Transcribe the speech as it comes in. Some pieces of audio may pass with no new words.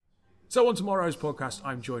So on tomorrow's podcast,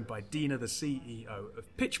 I'm joined by Dina, the CEO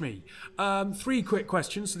of PitchMe. 3 quick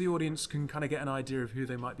questions so the audience can kind of get an idea of who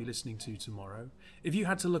they might be listening to tomorrow. If you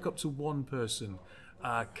had to look up to one person,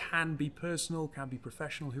 can be personal, can be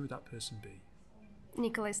professional, who would that person be?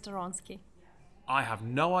 Nikolai Staronsky, I have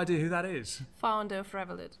no idea who that is. founder of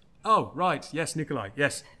Revolut. Oh, right. Yes, Nikolai.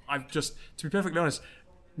 Yes. I've just, to be perfectly honest,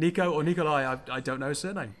 Nico or Nikolai, I don't know his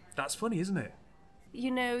surname. That's funny, isn't it?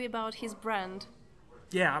 You know about his brand?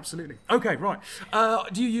 Yeah, absolutely. Okay, right.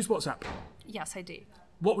 Do you use WhatsApp? Yes, I do.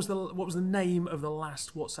 What was the name of the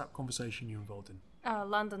last WhatsApp conversation you were involved in?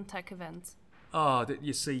 London tech event.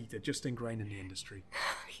 You see, they're just ingrained in the industry.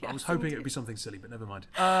 Yes, I was hoping indeed. it would be something silly, but never mind.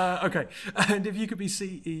 Okay, and if you could be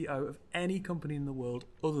CEO of any company in the world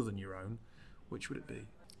other than your own, which would it be?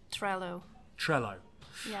 Trello. Trello.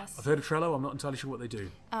 Yes. I've heard of Trello. I'm not entirely sure what they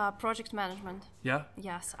do. Project management. Yeah?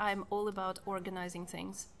 Yes, I'm all about organizing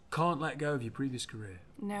things. Can't let go of your previous career.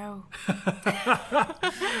 No.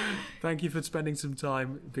 Thank you for spending some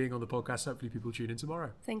time being on the podcast. Hopefully people tune in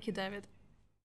tomorrow. Thank you, David.